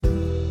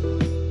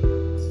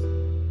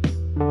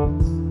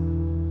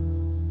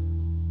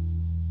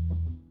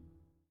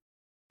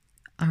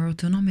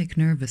autonomic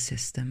nervous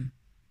system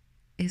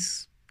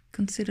is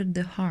considered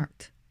the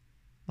heart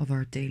of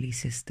our daily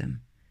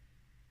system.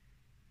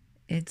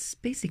 It's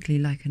basically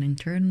like an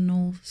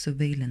internal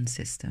surveillance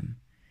system,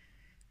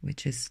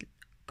 which is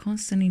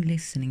constantly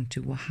listening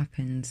to what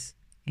happens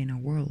in our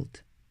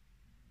world.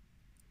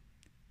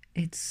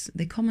 It's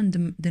the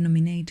common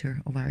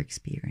denominator of our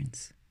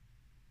experience.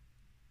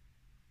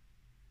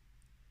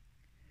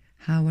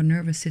 How a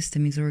nervous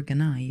system is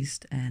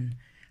organized and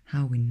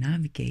how we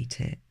navigate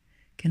it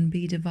can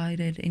be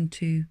divided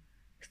into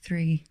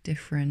 3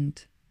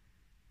 different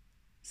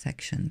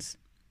sections.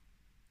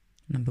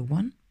 Number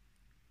 1,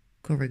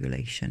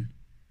 coregulation.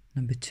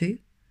 Number 2,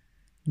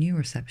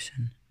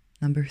 neuroception.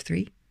 Number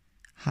 3,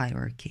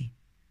 hierarchy.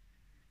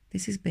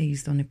 This is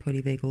based on the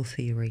Polyvagal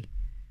Theory,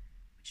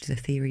 which is a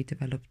theory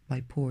developed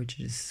by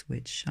Porges,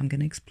 which I'm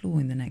going to explore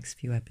in the next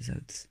few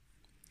episodes.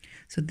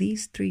 So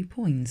these 3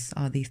 points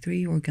are the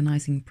 3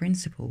 organizing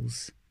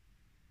principles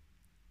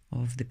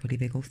of the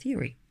Polyvagal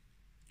Theory.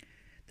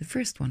 The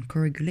first one,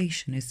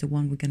 coregulation, is the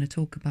one we're going to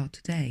talk about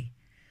today,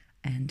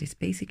 and it's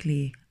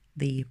basically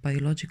the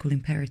biological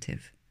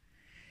imperative.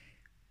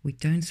 We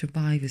don't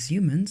survive as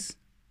humans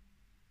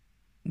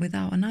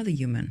without another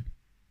human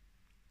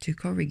to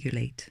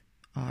coregulate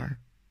our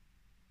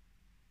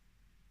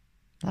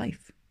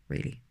life,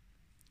 really.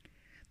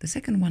 The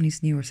second one is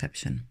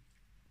neuroception,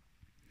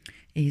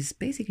 is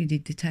basically the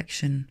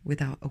detection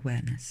without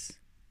awareness.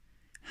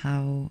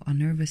 How a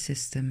nervous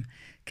system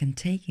can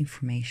take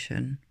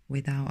information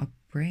without a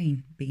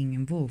brain being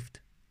involved.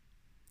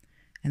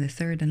 And the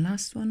third and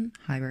last one,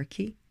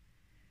 hierarchy,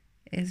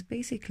 is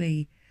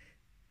basically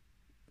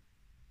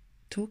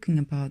talking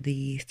about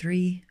the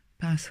 3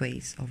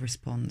 pathways of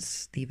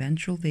response: the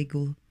ventral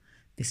vagal,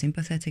 the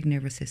sympathetic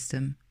nervous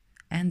system,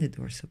 and the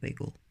dorsal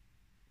vagal.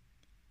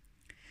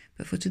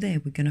 But for today,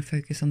 we're going to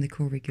focus on the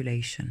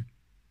coregulation.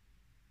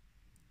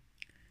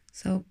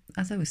 So,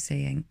 as I was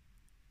saying,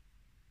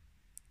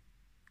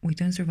 we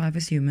don't survive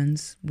as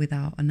humans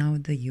without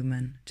another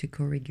human to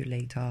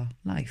coregulate our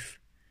life.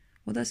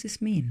 What does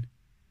this mean?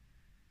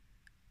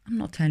 I'm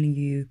not telling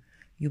you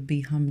you'll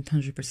be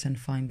 100%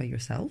 fine by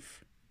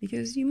yourself,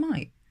 because you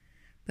might,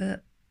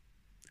 but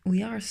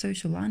we are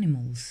social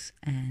animals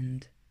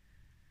and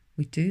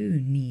we do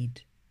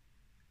need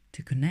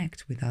to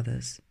connect with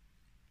others.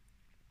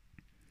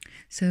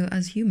 So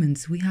as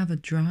humans, we have a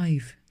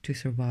drive to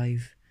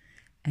survive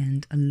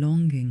and a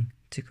longing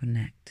to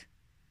connect.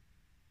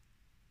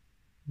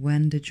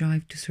 When the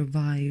drive to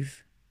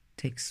survive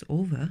takes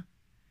over,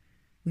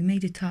 we may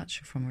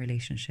detach from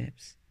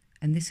relationships.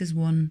 And this is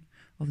one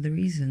of the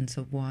reasons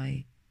of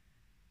why,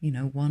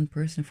 one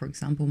person, for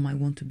example, might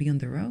want to be on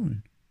their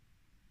own,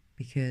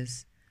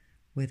 because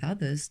with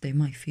others, they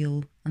might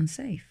feel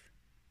unsafe.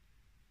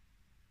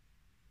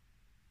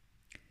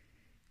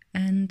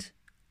 And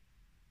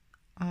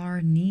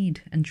our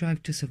need and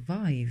drive to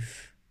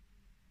survive,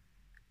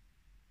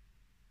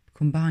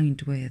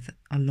 combined with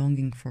a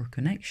longing for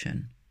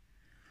connection,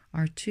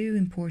 are 2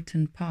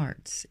 important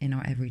parts in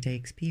our everyday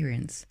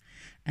experience,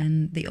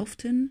 and they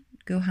often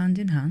go hand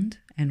in hand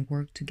and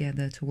work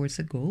together towards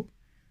a goal,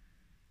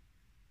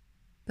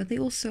 but they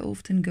also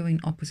often go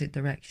in opposite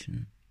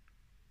direction.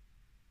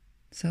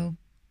 So,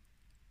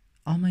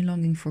 are my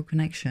longing for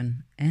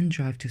connection and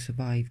drive to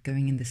survive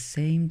going in the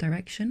same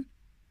direction?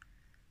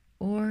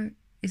 Or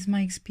is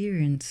my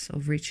experience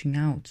of reaching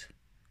out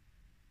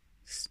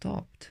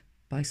stopped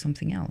by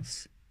something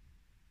else?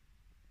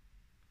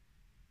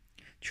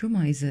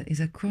 Trauma is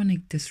a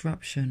chronic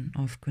disruption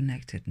of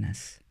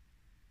connectedness.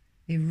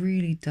 It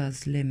really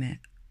does limit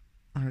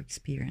our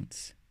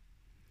experience.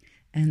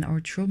 And our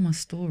trauma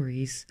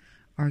stories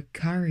are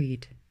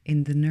carried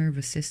in the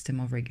nervous system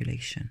of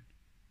regulation.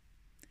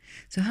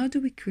 So how do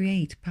we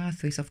create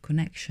pathways of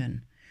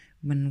connection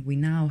when we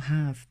now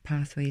have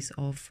pathways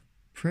of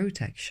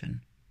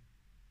protection?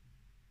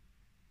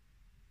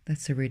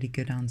 That's a really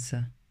good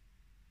answer.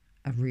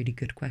 A really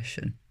good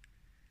question.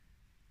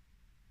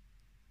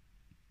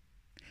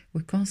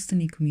 We're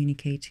constantly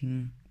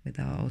communicating with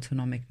our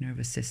autonomic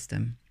nervous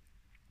system,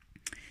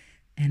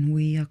 and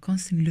we are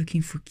constantly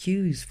looking for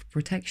cues for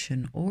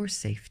protection or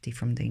safety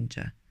from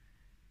danger,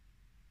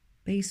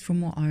 based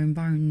from what our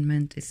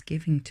environment is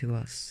giving to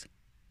us,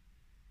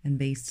 and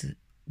based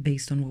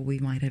on what we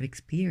might have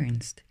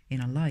experienced in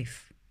our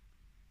life.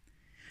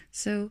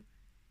 So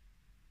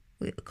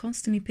we're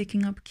constantly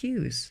picking up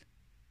cues.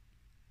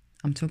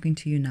 I'm talking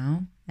to you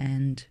now,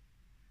 and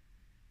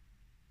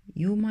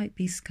you might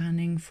be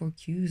scanning for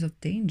cues of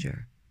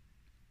danger.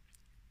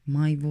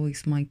 My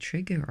voice might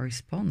trigger a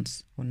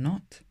response or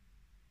not.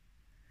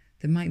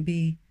 There might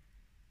be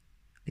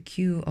a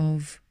cue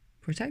of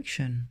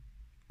protection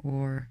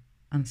or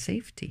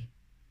unsafety.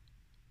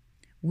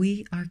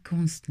 We are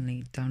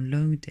constantly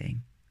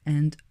downloading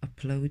and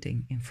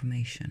uploading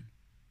information.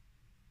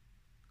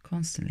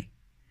 Constantly.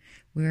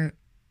 We're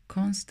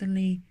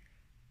constantly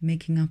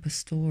making up a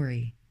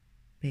story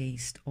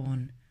based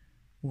on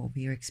what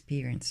we are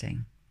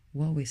experiencing,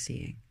 what we're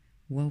seeing,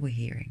 what we're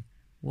hearing,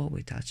 what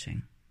we're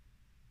touching.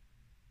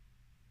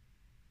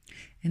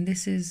 And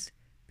this is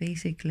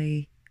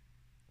basically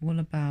all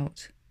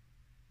about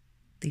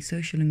the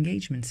social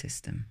engagement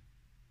system.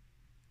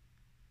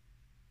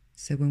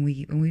 So when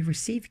we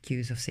receive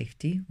cues of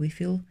safety, we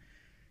feel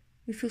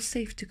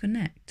safe to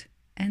connect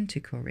and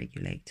to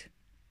co-regulate.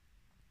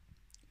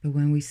 But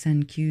when we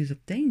send cues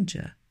of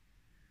danger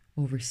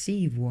or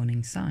receive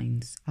warning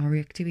signs, our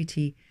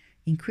reactivity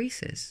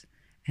increases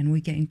and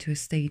we get into a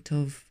state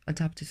of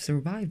adaptive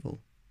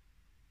survival.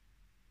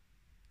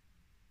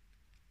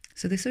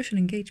 So the social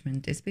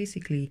engagement is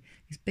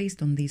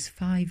based on these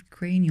 5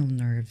 cranial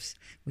nerves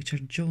which are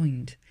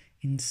joined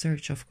in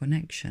search of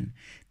connection.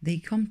 They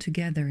come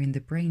together in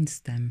the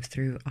brainstem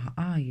through our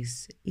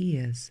eyes,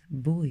 ears,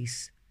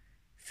 voice,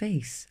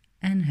 face,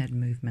 and head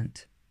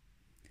movement.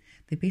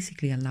 They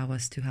basically allow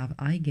us to have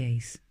eye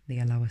gaze, they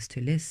allow us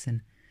to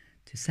listen,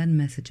 to send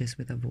messages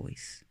with a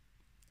voice,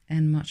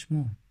 and much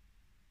more.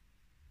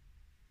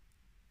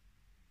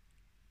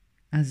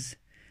 As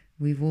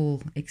we've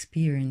all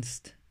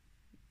experienced,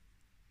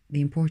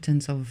 the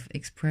importance of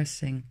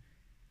expressing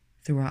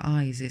through our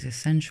eyes is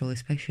essential,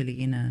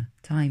 especially in a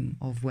time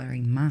of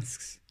wearing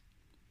masks.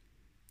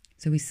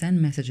 So we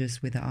send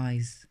messages with the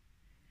eyes.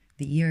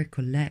 The ear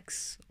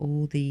collects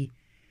all the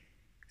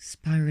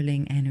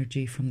spiraling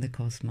energy from the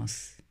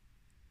cosmos.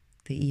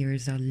 The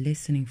ears are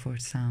listening for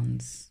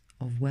sounds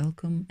of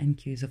welcome and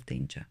cues of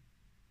danger.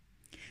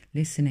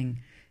 Listening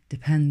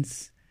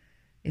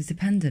is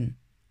dependent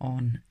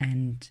on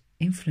and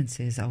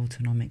influences our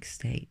autonomic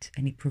state,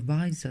 and it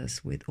provides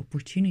us with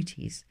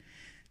opportunities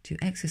to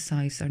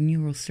exercise our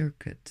neural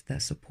circuits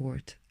that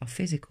support our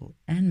physical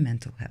and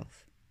mental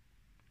health.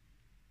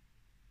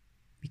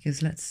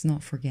 Because let's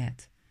not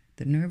forget,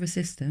 the nervous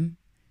system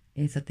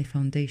is at the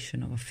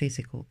foundation of our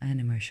physical and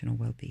emotional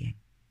well-being.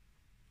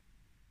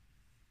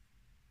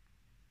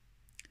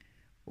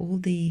 All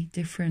the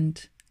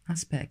different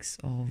aspects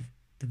of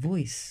the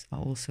voice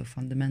are also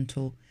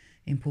fundamental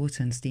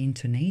importance, the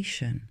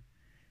intonation,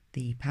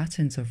 the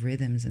patterns of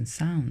rhythms and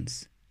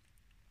sounds,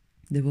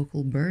 the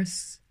vocal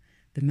bursts,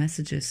 the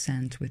messages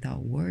sent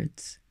without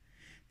words.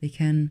 They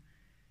can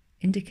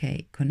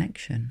indicate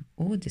connection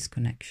or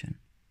disconnection.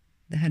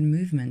 The head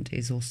movement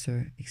is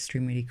also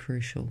extremely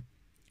crucial.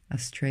 A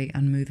straight,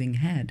 unmoving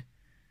head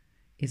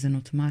is an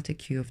automatic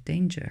cue of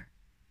danger.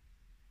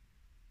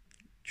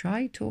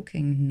 Try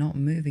talking, not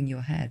moving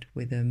your head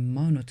with a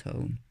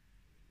monotone.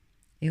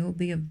 It will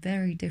be a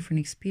very different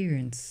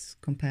experience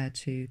compared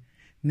to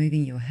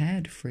moving your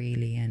head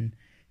freely and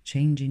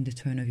changing the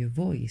tone of your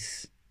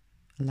voice,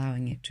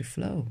 allowing it to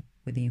flow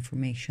with the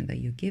information that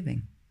you're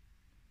giving.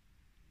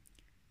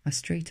 A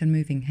straight and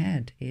moving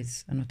head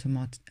is an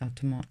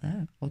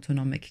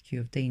autonomic cue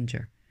of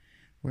danger,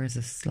 whereas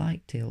a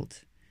slight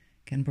tilt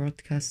can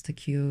broadcast a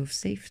cue of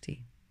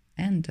safety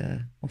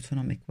and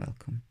autonomic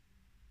welcome.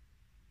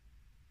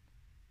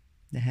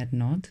 The head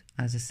nod,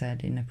 as I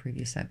said in a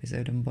previous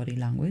episode on body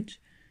language,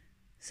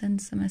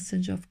 sends a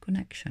message of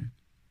connection.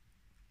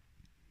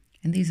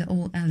 And these are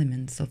all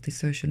elements of the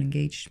social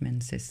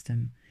engagement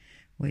system,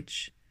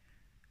 which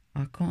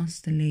are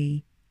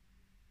constantly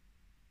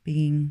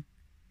being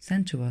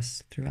sent to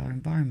us through our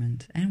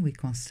environment, and we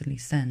constantly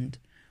send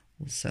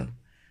also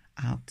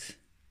out.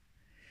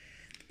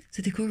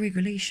 So the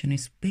co-regulation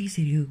is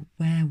basically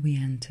where we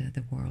enter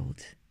the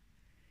world,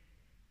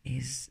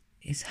 is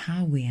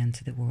how we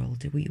enter the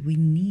world. We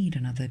need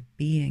another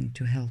being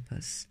to help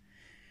us,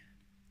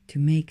 to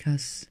make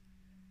us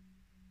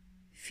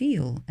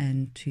feel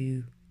and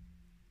to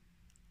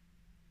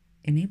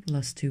enable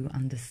us to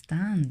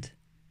understand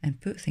and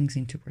put things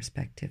into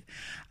perspective.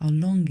 Our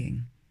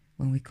longing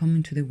when we come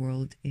into the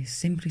world is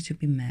simply to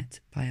be met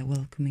by a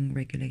welcoming,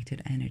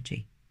 regulated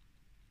energy.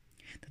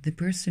 That the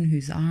person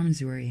whose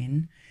arms we're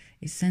in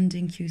is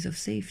sending cues of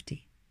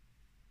safety.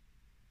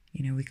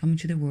 You know, we come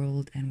into the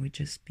world and we're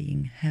just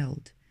being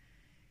held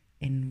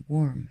in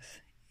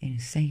warmth, in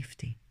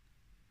safety.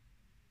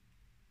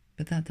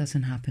 But that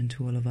doesn't happen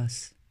to all of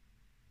us.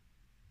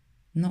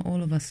 Not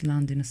all of us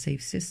land in a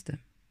safe system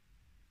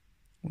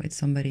with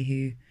somebody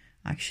who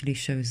actually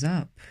shows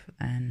up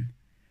and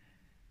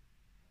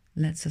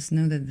lets us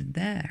know that they're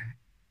there.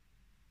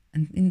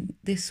 And in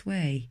this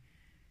way,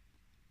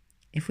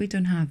 if we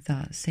don't have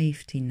that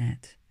safety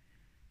net,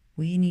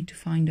 we need to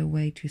find a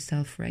way to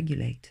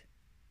self-regulate.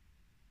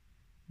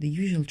 The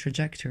usual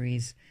trajectory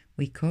is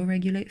we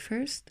co-regulate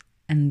first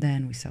and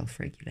then we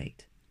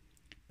self-regulate.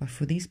 But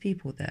for these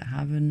people that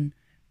haven't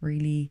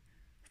really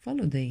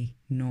followed the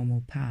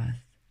normal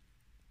path,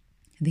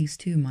 these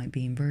two might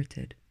be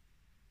inverted.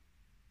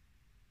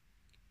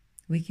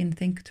 We can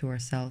think to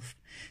ourselves,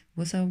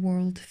 was our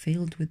world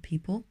filled with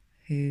people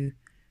who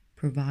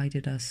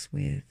provided us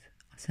with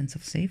a sense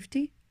of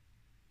safety?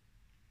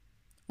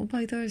 Or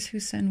by those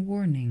who send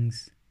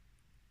warnings?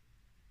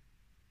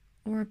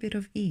 Or a bit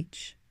of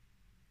each?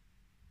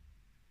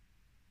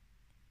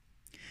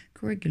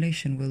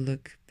 Co-regulation will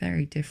look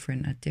very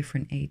different at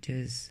different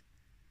ages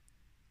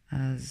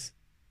as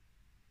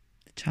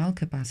the child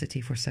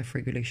capacity for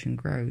self-regulation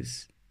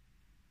grows.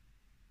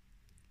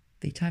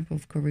 The type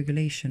of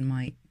co-regulation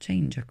might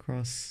change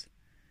across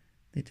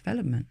the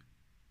development,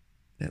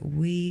 but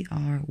we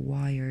are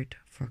wired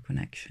for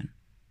connection.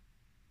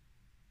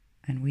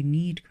 And we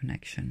need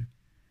connection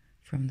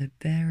from the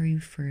very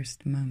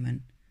first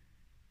moment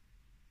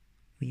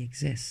we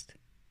exist.